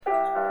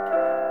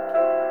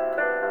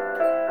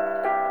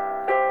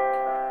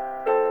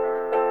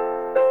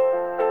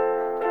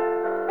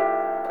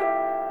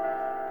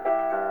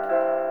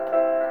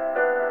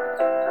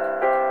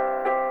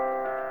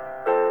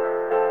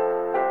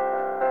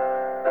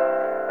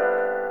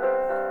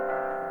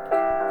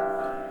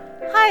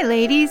Hi,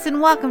 ladies,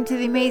 and welcome to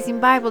the Amazing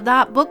Bible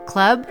Book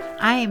Club.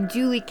 I am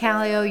Julie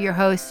Callio, your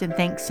host, and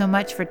thanks so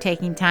much for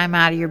taking time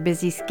out of your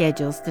busy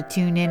schedules to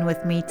tune in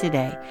with me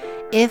today.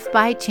 If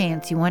by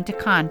chance you want to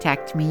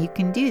contact me, you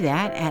can do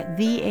that at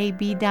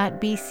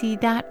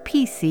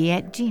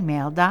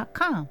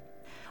vab.bc.pc@gmail.com.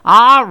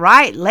 All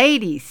right,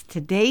 ladies,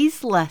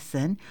 today's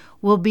lesson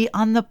will be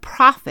on the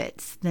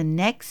prophets, the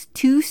next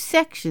two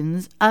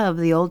sections of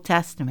the Old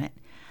Testament.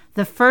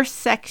 The first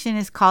section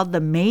is called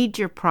the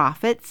major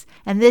prophets,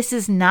 and this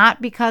is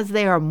not because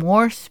they are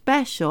more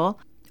special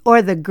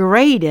or the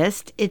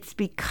greatest. It's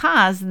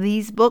because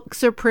these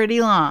books are pretty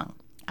long.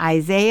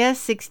 Isaiah,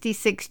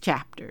 66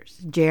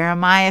 chapters.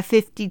 Jeremiah,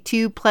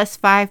 52 plus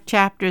 5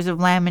 chapters of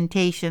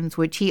Lamentations,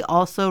 which he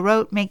also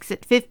wrote, makes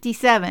it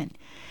 57.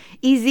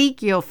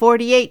 Ezekiel,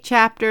 48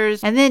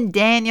 chapters, and then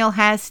Daniel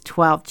has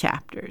 12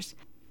 chapters.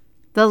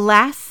 The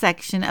last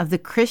section of the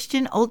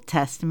Christian Old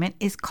Testament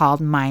is called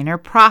minor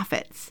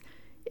prophets.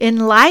 In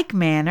like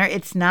manner,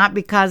 it's not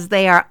because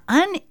they are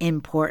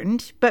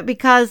unimportant, but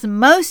because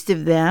most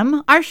of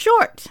them are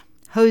short.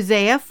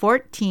 Hosea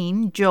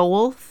 14,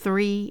 Joel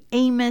 3,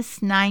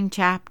 Amos 9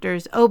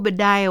 chapters,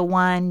 Obadiah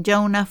 1,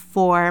 Jonah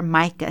 4,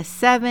 Micah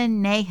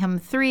 7, Nahum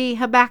 3,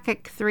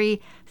 Habakkuk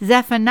 3,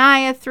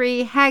 Zephaniah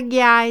 3,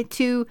 Haggai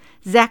 2,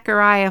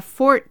 Zechariah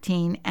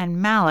 14,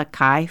 and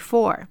Malachi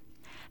 4.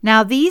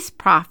 Now, these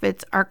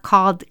prophets are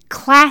called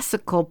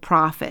classical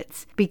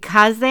prophets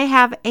because they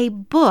have a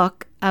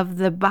book of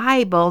the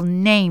Bible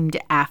named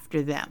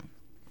after them.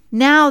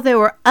 Now, there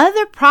were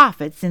other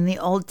prophets in the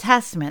Old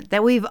Testament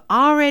that we've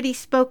already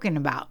spoken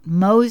about: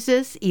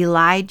 Moses,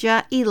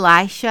 Elijah,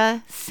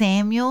 Elisha,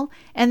 Samuel,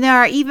 and there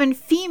are even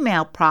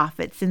female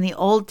prophets in the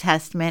Old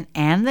Testament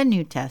and the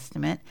New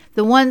Testament.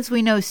 The ones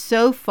we know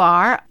so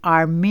far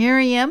are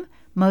Miriam,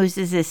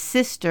 Moses'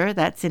 sister,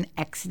 that's in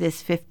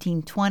Exodus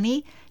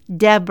 15:20,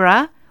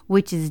 Deborah,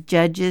 which is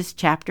Judges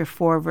chapter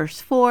 4,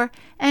 verse 4,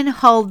 and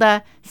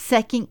Huldah,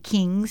 2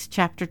 Kings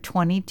chapter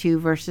 22,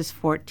 verses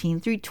 14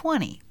 through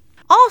 20.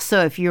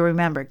 Also, if you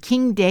remember,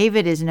 King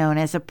David is known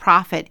as a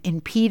prophet in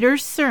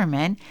Peter's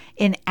sermon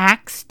in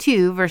Acts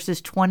 2,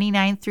 verses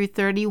 29 through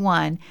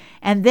 31.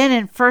 And then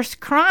in 1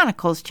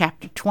 Chronicles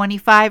chapter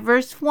 25,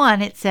 verse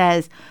 1, it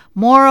says,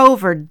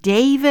 "Moreover,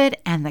 David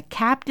and the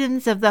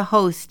captains of the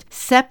host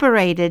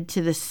separated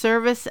to the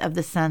service of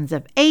the sons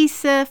of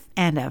Asaph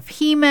and of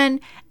Heman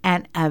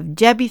and of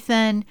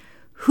Jeduthun,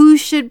 who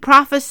should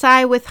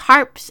prophesy with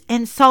harps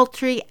and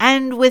psaltery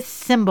and with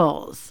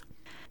cymbals."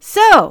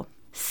 So,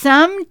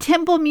 some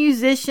temple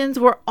musicians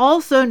were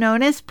also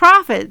known as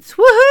prophets.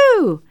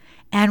 Woohoo!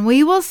 And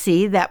we will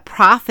see that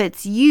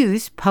prophets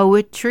use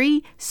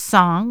poetry,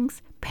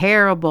 songs,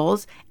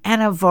 parables,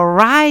 and a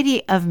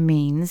variety of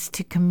means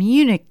to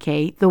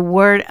communicate the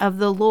word of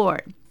the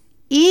Lord.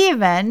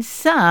 Even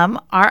some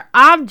are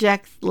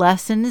object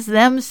lessons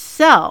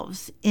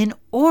themselves in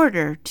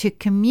order to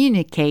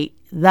communicate,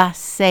 "Thus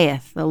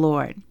saith the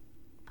Lord."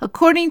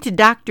 According to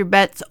Dr.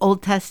 Bett's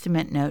Old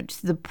Testament notes,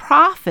 the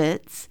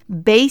prophets'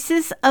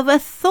 basis of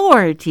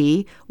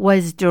authority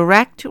was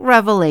direct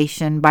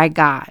revelation by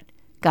God.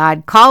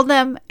 God called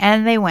them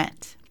and they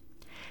went.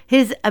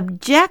 His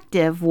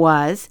objective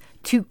was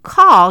to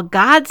call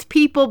God's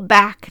people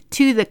back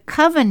to the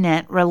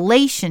covenant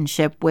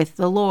relationship with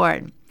the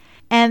Lord.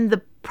 And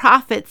the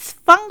prophet's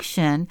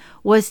function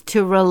was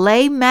to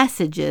relay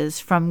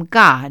messages from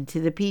God to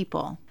the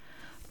people.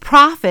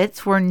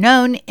 Prophets were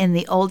known in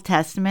the Old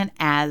Testament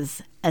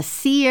as a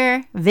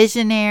seer,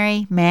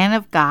 visionary, man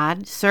of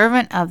God,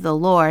 servant of the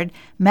Lord,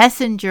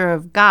 messenger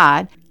of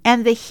God,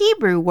 and the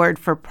Hebrew word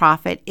for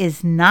prophet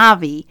is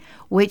navi,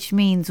 which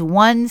means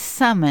one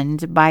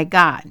summoned by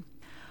God.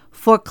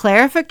 For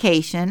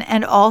clarification,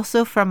 and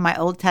also from my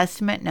Old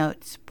Testament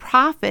notes,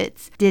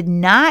 prophets did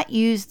not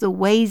use the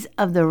ways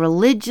of the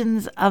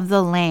religions of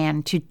the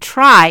land to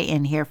try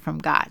and hear from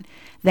God.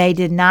 They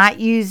did not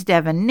use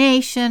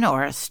divination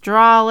or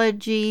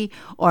astrology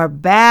or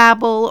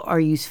babble or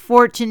use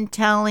fortune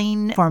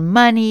telling for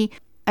money.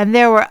 And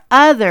there were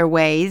other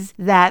ways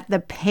that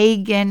the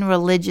pagan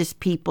religious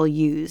people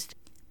used.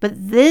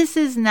 But this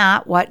is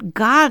not what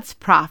God's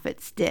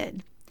prophets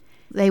did.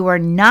 They were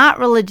not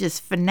religious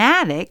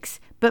fanatics,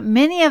 but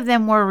many of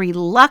them were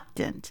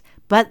reluctant,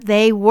 but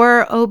they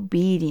were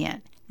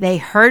obedient. They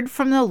heard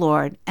from the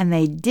Lord, and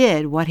they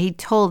did what he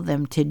told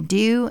them to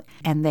do,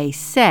 and they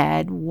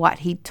said what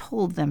he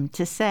told them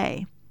to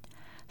say.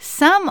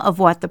 Some of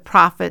what the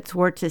prophets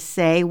were to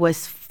say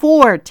was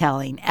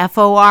foretelling,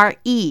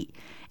 F-O-R-E,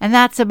 and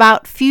that's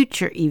about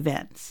future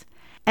events.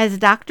 As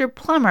Dr.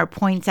 Plummer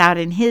points out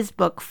in his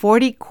book,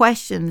 40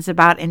 Questions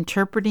About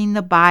Interpreting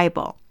the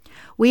Bible,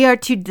 we are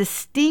to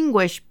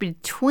distinguish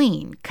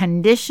between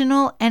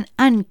conditional and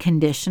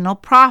unconditional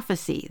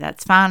prophecy.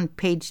 That's found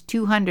page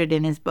 200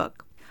 in his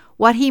book.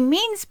 What he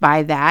means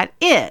by that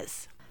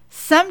is,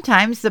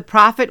 sometimes the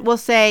prophet will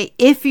say,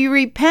 if you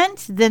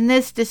repent, then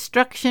this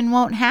destruction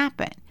won't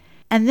happen.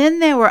 And then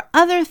there were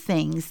other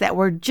things that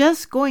were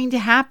just going to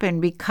happen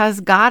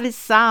because God is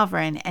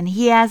sovereign and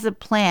he has a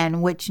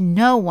plan which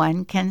no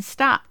one can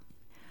stop.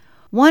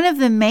 One of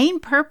the main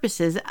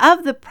purposes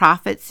of the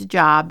prophet's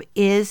job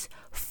is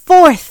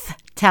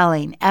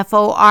forthtelling,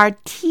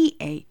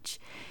 F-O-R-T-H.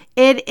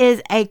 It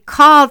is a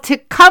call to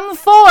come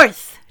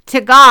forth to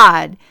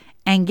God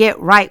and get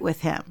right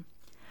with Him.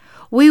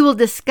 We will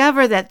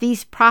discover that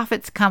these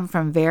prophets come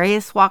from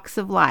various walks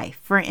of life.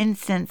 For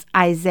instance,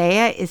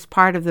 Isaiah is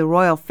part of the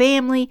royal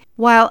family,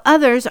 while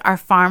others are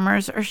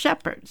farmers or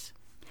shepherds.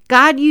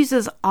 God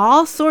uses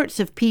all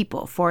sorts of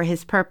people for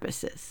His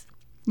purposes.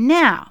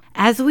 Now,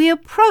 as we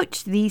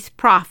approach these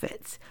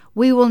prophets,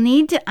 we will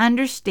need to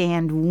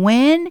understand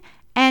when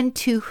and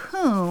to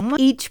whom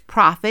each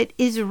prophet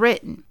is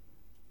written.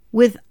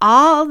 With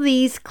all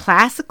these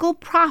classical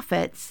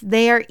prophets,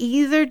 they are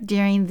either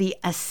during the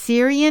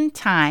Assyrian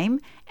time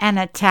and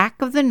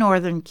attack of the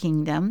northern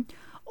kingdom,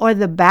 or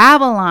the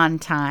Babylon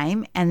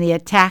time and the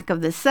attack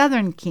of the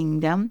southern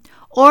kingdom,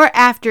 or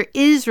after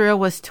Israel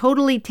was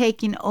totally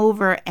taken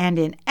over and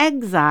in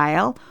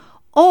exile,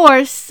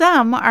 or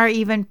some are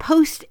even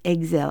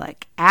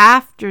post-exilic,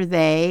 after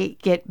they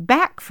get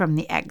back from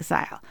the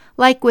exile,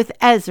 like with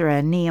Ezra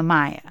and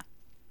Nehemiah.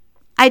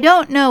 I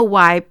don't know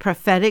why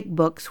prophetic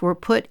books were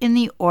put in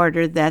the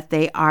order that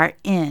they are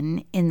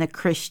in the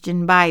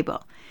Christian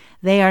Bible.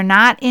 They are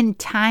not in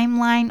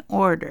timeline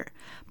order,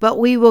 but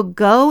we will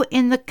go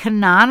in the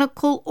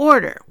canonical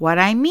order. What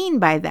I mean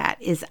by that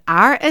is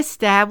our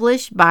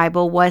established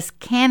Bible was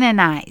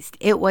canonized.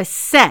 It was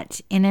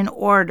set in an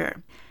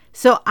order.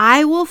 So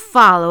I will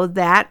follow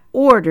that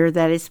order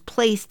that is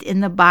placed in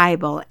the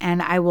Bible,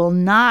 and I will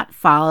not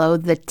follow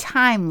the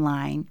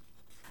timeline.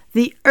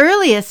 The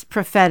earliest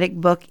prophetic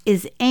book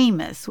is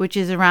Amos, which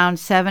is around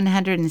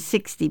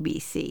 760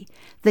 BC.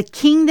 The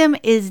kingdom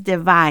is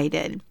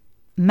divided.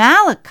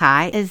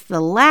 Malachi is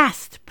the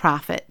last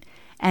prophet,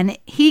 and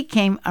he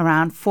came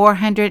around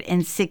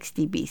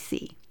 460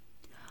 BC.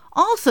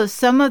 Also,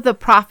 some of the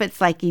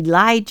prophets like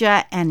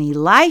Elijah and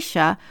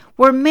Elisha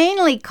were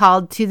mainly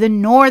called to the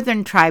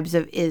northern tribes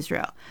of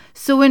Israel.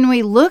 So when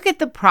we look at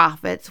the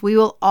prophets, we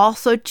will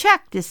also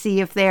check to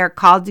see if they are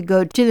called to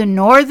go to the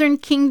northern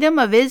kingdom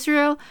of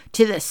Israel,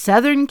 to the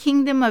southern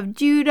kingdom of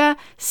Judah.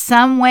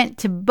 Some went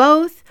to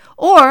both.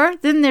 Or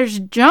then there's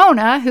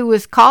Jonah, who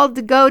was called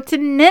to go to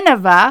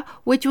Nineveh,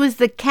 which was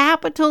the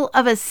capital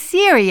of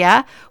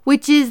Assyria,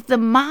 which is the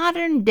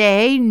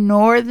modern-day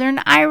northern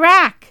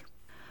Iraq.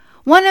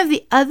 One of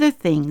the other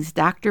things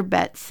Dr.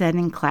 Betts said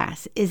in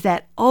class is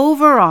that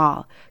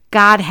overall,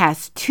 God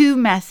has two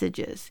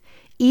messages,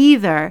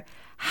 either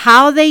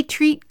how they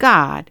treat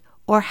God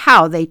or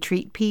how they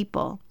treat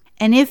people.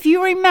 And if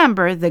you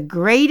remember the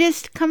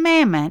greatest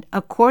commandment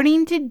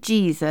according to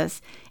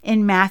Jesus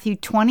in Matthew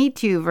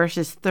 22,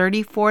 verses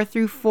 34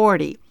 through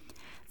 40,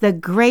 the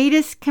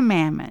greatest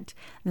commandment,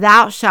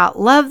 thou shalt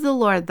love the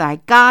Lord thy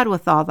God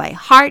with all thy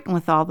heart and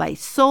with all thy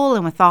soul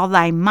and with all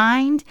thy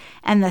mind.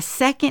 And the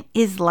second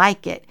is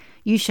like it,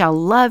 you shall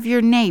love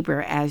your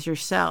neighbor as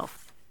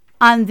yourself.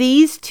 On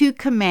these two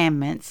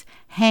commandments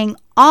hang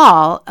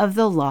all of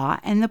the law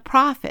and the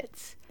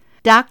prophets.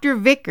 Dr.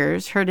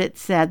 Vickers heard it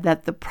said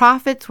that the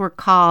prophets were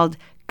called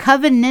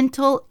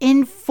covenantal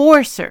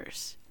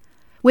enforcers.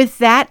 With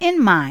that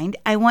in mind,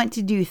 I want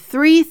to do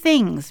 3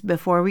 things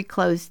before we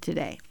close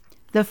today.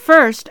 The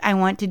first, I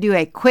want to do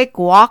a quick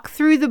walk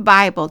through the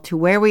Bible to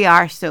where we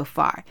are so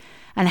far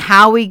and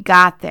how we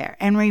got there,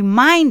 and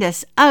remind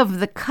us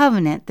of the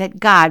covenant that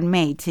God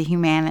made to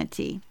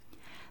humanity.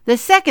 The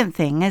second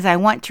thing is I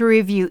want to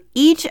review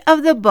each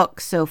of the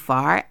books so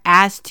far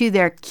as to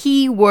their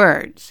key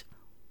words.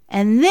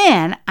 And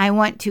then I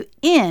want to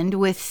end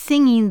with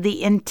singing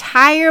the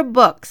entire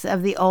books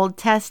of the Old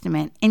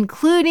Testament,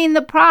 including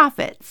the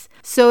prophets,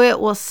 so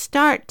it will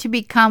start to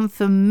become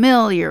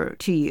familiar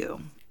to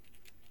you.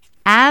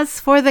 As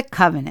for the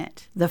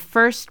covenant, the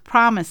first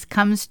promise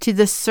comes to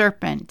the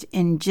serpent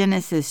in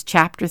Genesis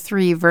chapter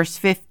 3, verse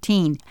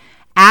 15,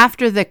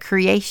 after the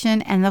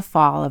creation and the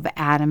fall of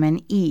Adam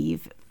and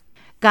Eve.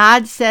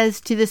 God says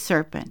to the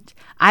serpent,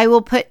 I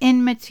will put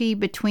enmity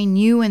between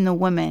you and the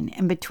woman,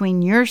 and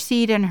between your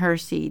seed and her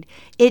seed.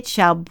 It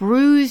shall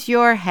bruise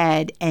your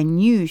head,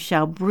 and you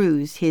shall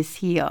bruise his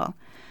heel.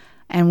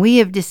 And we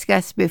have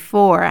discussed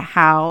before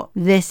how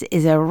this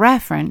is a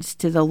reference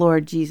to the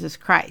Lord Jesus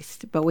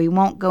Christ, but we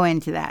won't go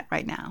into that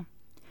right now.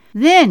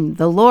 Then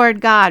the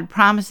Lord God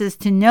promises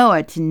to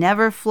Noah to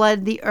never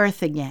flood the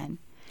earth again.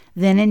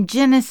 Then in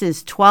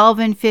Genesis 12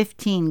 and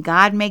 15,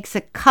 God makes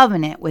a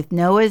covenant with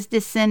Noah's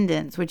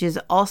descendants, which is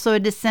also a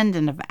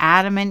descendant of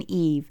Adam and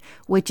Eve,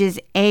 which is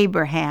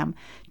Abraham,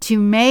 to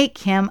make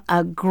him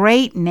a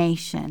great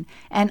nation,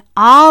 and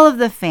all of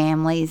the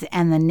families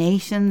and the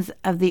nations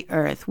of the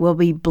earth will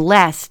be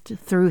blessed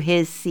through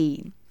his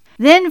seed.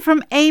 Then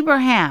from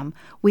Abraham,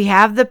 we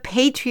have the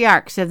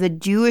patriarchs of the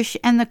Jewish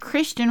and the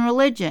Christian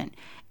religion.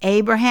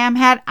 Abraham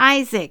had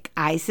Isaac.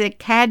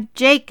 Isaac had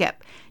Jacob.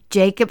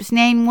 Jacob's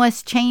name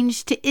was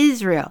changed to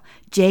Israel.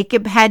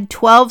 Jacob had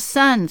 12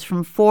 sons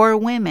from 4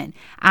 women.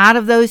 Out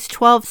of those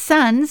 12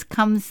 sons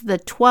comes the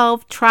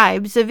 12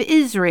 tribes of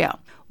Israel.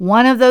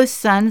 One of those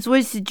sons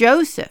was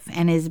Joseph,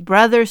 and his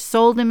brothers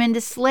sold him into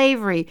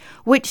slavery,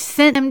 which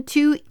sent him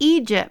to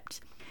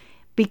Egypt.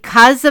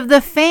 Because of the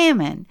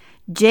famine,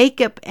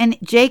 Jacob and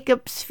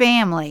Jacob's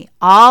family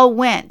all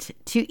went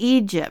to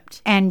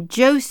Egypt, and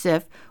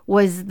Joseph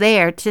was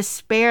there to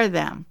spare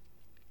them.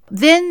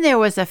 Then there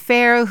was a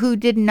Pharaoh who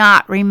did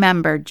not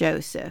remember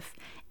Joseph,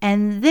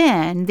 and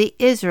then the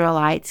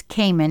Israelites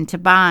came into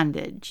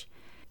bondage.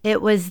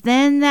 It was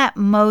then that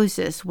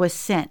Moses was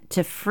sent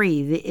to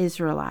free the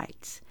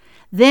Israelites.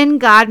 Then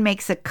God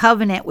makes a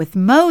covenant with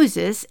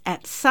Moses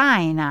at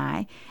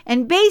Sinai,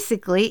 and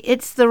basically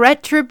it's the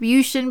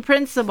retribution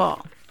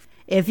principle.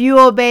 If you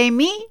obey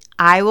me,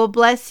 I will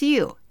bless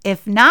you.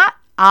 If not,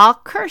 I'll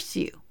curse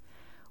you.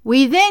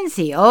 We then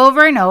see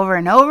over and over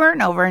and over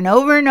and over and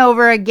over and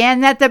over again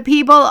that the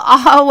people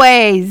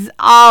always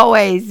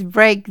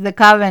break the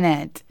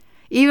covenant.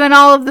 Even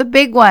all of the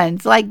big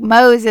ones like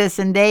Moses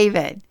and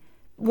David.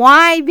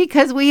 Why?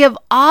 Because we have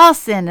all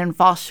sinned and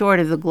fall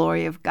short of the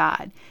glory of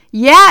God.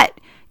 Yet,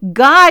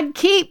 God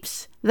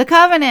keeps the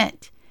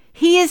covenant.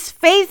 He is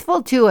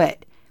faithful to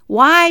it.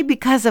 Why?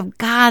 Because of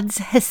God's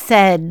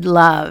hesed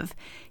love.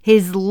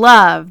 His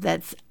love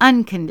that's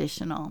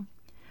unconditional.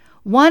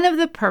 One of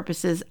the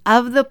purposes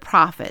of the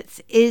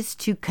prophets is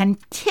to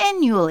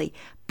continually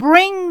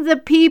bring the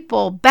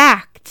people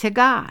back to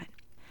God.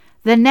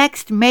 The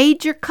next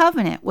major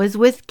covenant was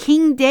with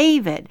King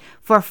David,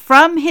 for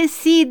from his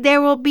seed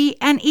there will be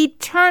an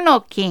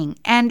eternal king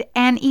and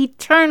an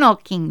eternal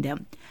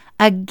kingdom.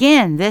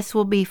 Again, this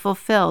will be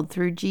fulfilled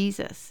through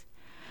Jesus.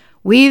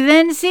 We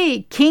then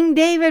see King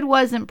David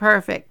wasn't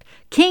perfect.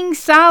 King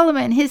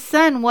Solomon, his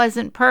son,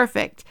 wasn't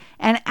perfect.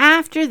 And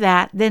after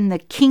that, then the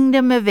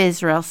kingdom of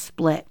Israel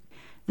split.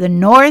 The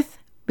north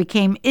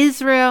became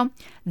Israel.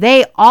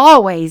 They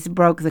always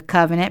broke the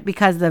covenant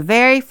because the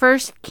very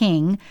first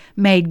king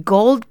made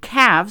gold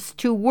calves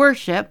to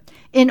worship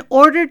in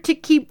order to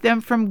keep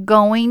them from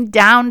going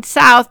down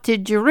south to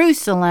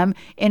Jerusalem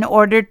in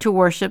order to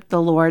worship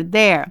the Lord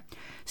there.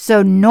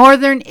 So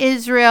northern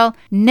Israel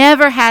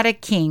never had a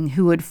king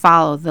who would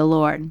follow the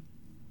Lord.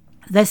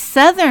 The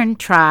southern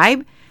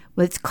tribe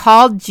was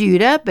called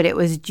Judah, but it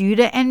was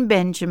Judah and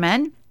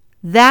Benjamin.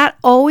 That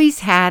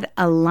always had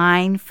a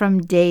line from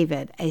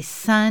David. A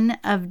son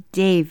of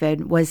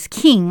David was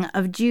king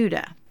of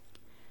Judah.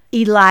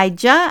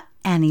 Elijah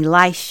and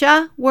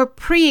Elisha were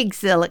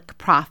pre-exilic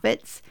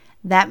prophets.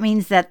 That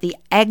means that the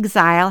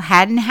exile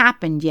hadn't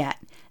happened yet.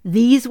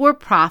 These were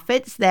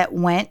prophets that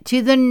went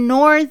to the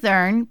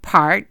northern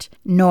part,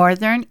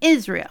 northern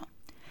Israel.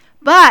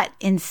 But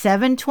in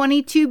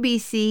 722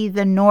 BC,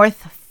 the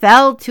north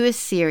fell to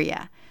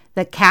Assyria.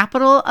 The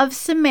capital of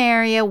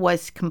Samaria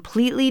was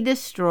completely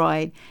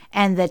destroyed,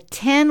 and the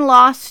 10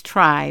 lost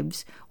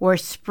tribes were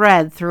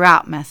spread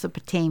throughout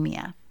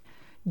Mesopotamia.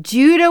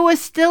 Judah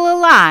was still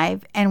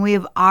alive, and we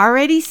have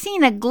already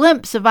seen a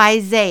glimpse of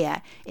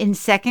Isaiah in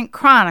 2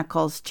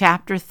 Chronicles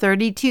chapter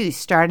 32,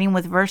 starting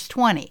with verse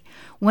 20.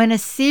 When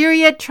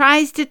Assyria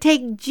tries to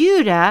take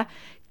Judah,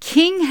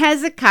 King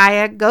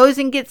Hezekiah goes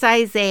and gets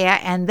Isaiah,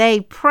 and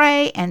they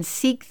pray and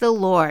seek the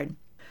Lord.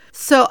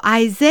 So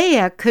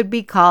Isaiah could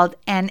be called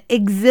an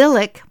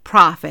exilic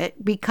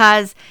prophet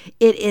because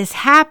it is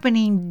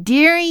happening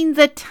during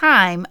the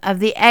time of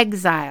the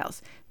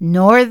exiles.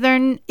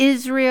 Northern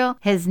Israel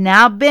has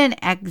now been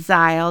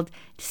exiled.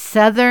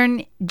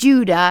 Southern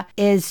Judah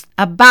is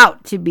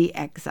about to be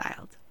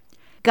exiled.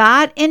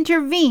 God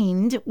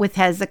intervened with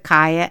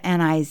Hezekiah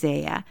and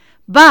Isaiah,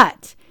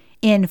 but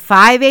in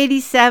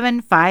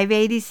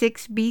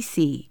 586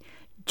 BC,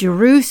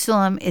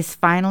 Jerusalem is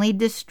finally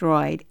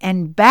destroyed,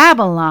 and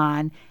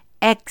Babylon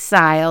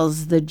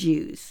exiles the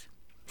Jews.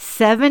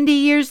 70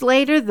 years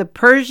later, the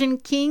Persian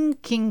king,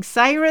 King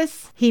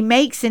Cyrus, he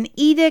makes an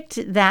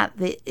edict that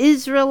the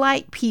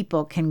Israelite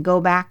people can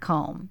go back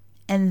home.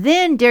 And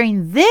then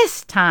during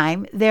this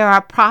time, there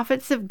are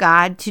prophets of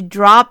God to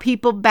draw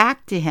people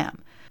back to him,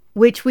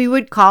 which we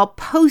would call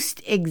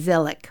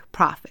post-exilic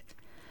prophets.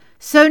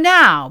 So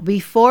now,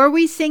 before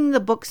we sing the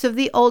books of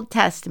the Old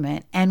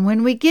Testament, and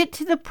when we get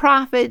to the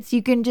prophets,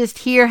 you can just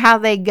hear how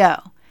they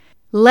go.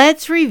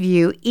 Let's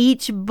review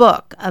each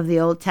book of the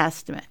Old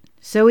Testament.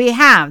 So we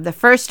have the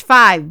first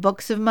 5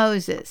 books of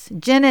Moses: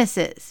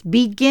 Genesis,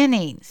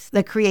 beginnings,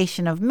 the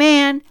creation of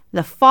man,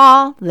 the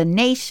fall, the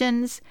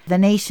nations, the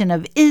nation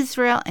of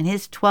Israel and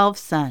his 12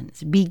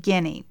 sons,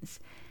 beginnings.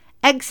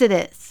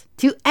 Exodus,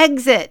 to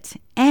exit,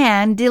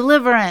 and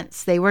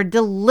deliverance. They were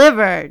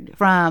delivered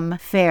from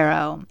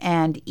Pharaoh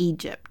and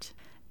Egypt.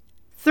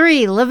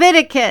 3,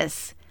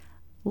 Leviticus.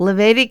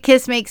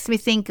 Leviticus makes me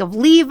think of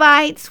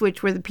Levites,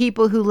 which were the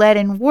people who led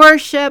in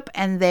worship,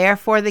 and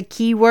therefore the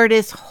key word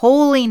is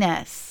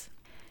holiness.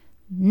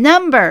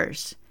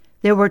 Numbers.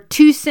 There were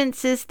 2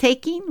 census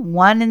taking,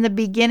 one in the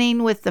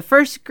beginning with the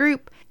first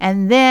group,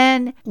 and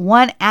then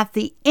one at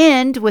the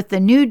end with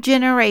the new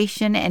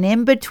generation, and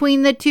in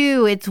between the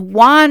two, it's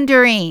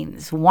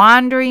wanderings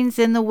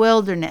in the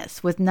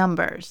wilderness with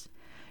Numbers.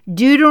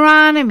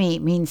 Deuteronomy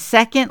means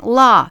second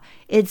law.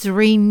 It's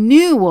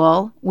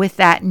renewal with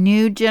that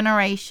new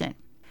generation.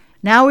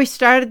 Now we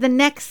started the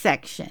next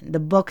section, the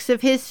books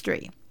of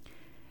history.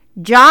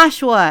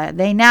 Joshua,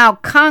 they now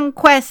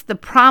conquest the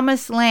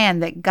promised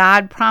land that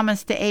God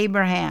promised to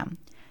Abraham.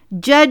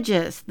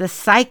 Judges, the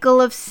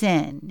cycle of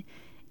sin.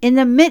 In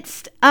the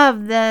midst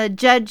of the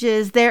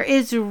judges, there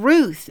is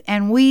Ruth,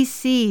 and we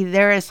see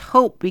there is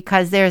hope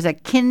because there's a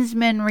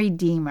kinsman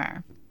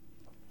redeemer.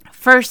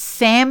 First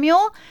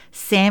Samuel,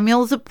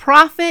 Samuel's a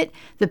prophet.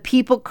 The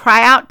people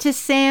cry out to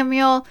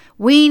Samuel,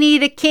 we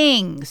need a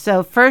king.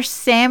 So First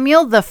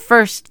Samuel, the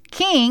first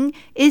king,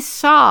 is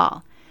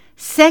Saul.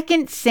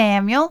 Second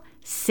Samuel,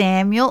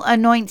 Samuel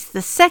anoints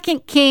the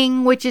second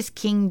king, which is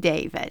King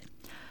David.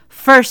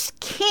 First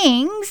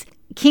Kings,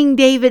 King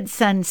David's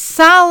son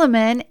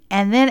Solomon,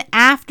 and then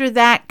after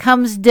that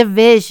comes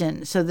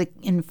division. So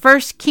in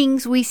First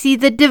Kings, we see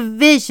the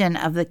division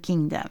of the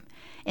kingdom.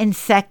 In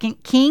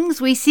Second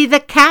Kings, we see the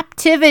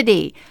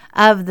captivity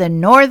of the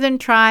northern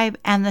tribe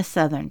and the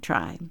southern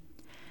tribe.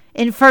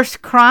 In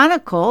First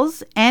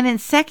Chronicles and in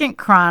Second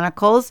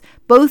Chronicles,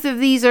 both of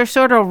these are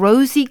sort of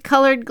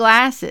rosy-colored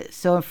glasses.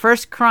 So in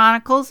First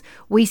Chronicles,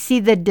 we see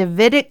the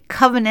Davidic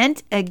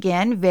covenant,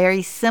 again,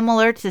 very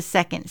similar to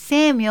Second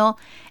Samuel.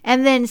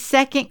 And then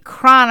Second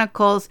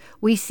Chronicles,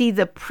 we see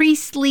the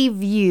priestly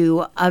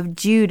view of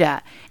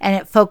Judah, and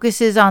it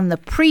focuses on the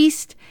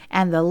priest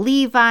and the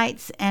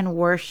Levites and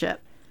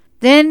worship.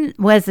 Then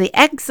was the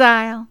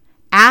exile.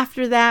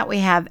 After that, we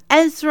have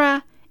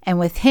Ezra. And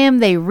with him,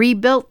 they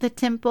rebuilt the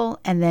temple.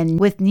 And then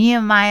with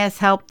Nehemiah's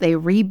help, they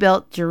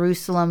rebuilt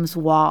Jerusalem's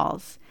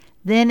walls.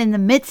 Then in the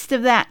midst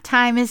of that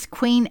time is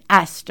Queen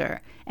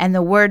Esther. And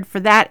the word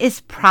for that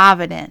is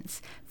providence.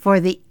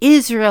 For the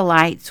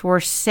Israelites were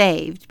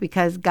saved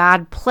because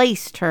God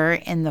placed her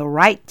in the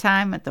right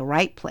time at the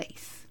right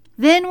place.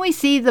 Then we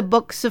see the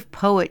books of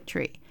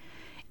poetry.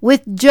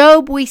 With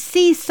Job, we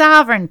see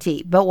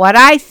sovereignty. But what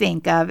I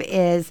think of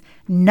is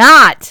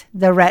not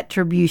the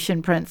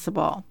retribution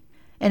principle.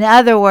 In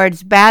other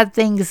words, bad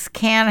things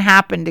can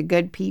happen to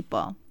good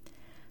people.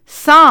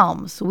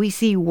 Psalms, we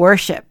see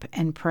worship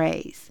and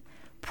praise.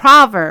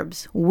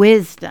 Proverbs,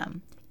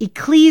 wisdom.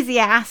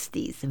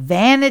 Ecclesiastes,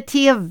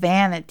 vanity of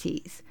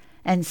vanities.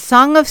 And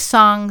Song of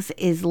Songs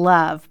is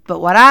love. But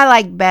what I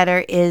like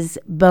better is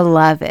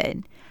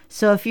beloved.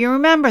 So if you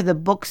remember, the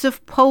books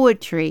of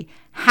poetry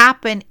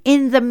happen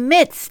in the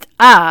midst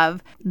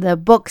of the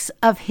books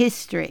of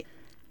history.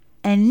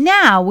 And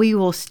now we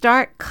will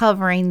start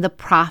covering the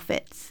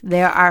prophets.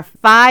 There are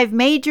 5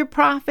 major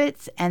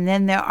prophets, and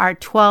then there are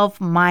 12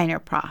 minor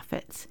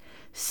prophets.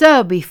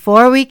 So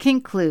before we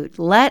conclude,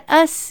 let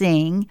us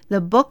sing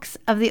the books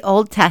of the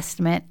Old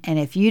Testament. And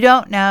if you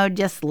don't know,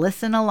 just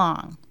listen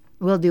along.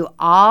 We'll do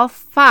all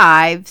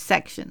 5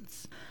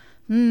 sections.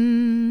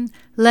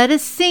 Let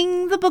us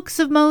sing the books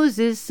of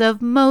Moses, of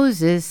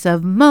Moses,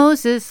 of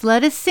Moses.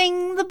 Let us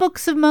sing the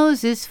books of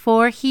Moses,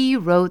 for he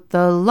wrote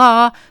the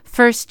law.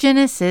 First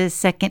Genesis,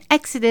 second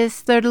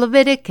Exodus, third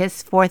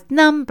Leviticus, fourth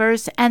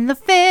Numbers, and the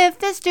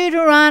 5th is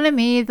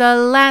Deuteronomy, the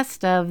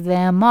last of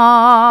them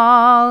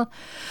all.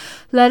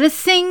 Let us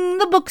sing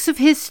the books of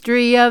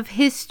history, of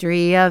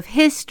history, of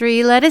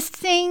history. Let us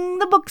sing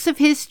the books of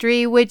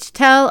history which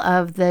tell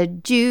of the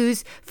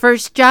Jews.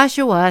 First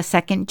Joshua,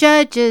 second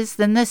Judges,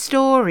 then the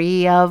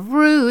story of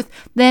Ruth,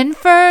 then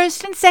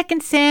First and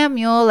Second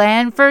Samuel,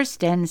 and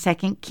First and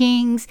Second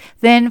Kings,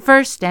 then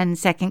First and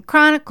Second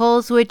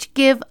Chronicles, which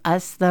give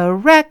us the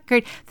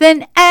record,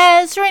 then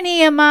Ezra,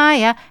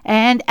 Nehemiah,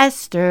 and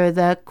Esther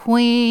the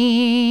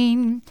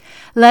Queen.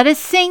 Let us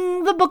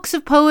sing the books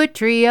of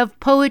poetry, of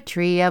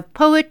poetry, of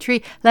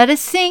poetry. Let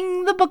us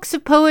sing the books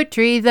of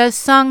poetry, the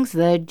songs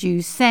the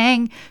Jews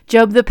sang.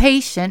 Job the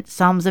patient,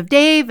 Psalms of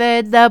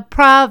David, the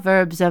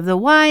Proverbs of the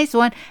wise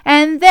one,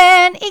 and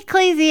then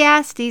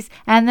Ecclesiastes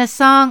and the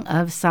Song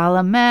of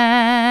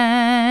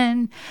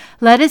Solomon.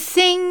 Let us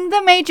sing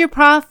the major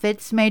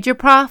prophets, major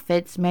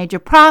prophets, major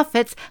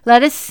prophets.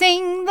 Let us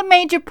sing the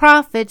major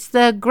prophets,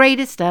 the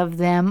greatest of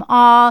them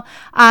all.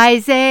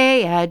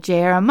 Isaiah,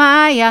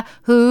 Jeremiah,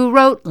 who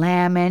wrote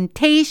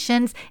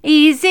Lamentations,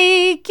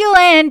 Ezekiel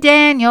and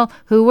Daniel,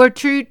 who were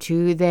true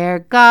to their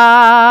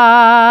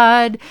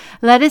God.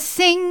 Let us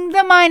sing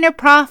the minor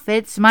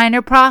prophets,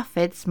 minor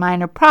prophets,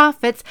 minor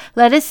prophets.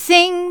 Let us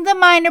sing the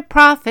minor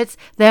prophets,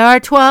 there are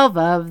 12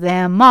 of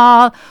them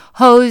all.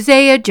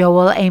 Hosea,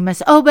 Joel,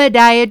 Amos,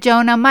 Obadiah,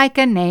 Jonah,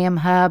 Micah, Nahum,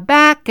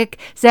 Habakkuk,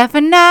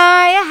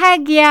 Zephaniah,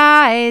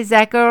 Haggai,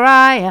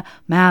 Zechariah,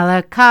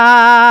 Malachi.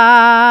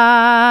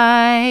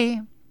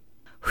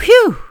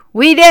 Whew,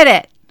 we did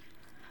it!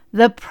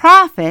 The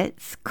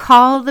prophets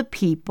call the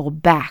people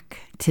back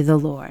to the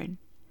Lord.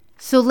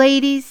 So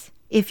ladies,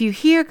 if you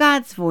hear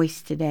God's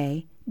voice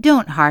today,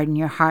 don't harden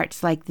your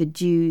hearts like the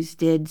Jews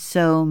did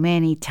so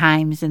many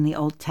times in the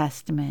Old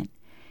Testament.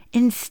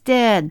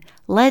 Instead,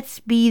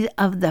 let's be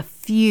of the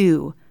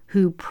few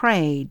who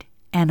prayed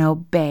and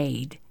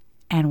obeyed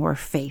and were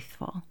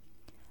faithful.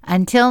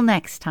 Until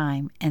next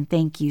time, and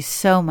thank you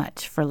so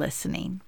much for listening.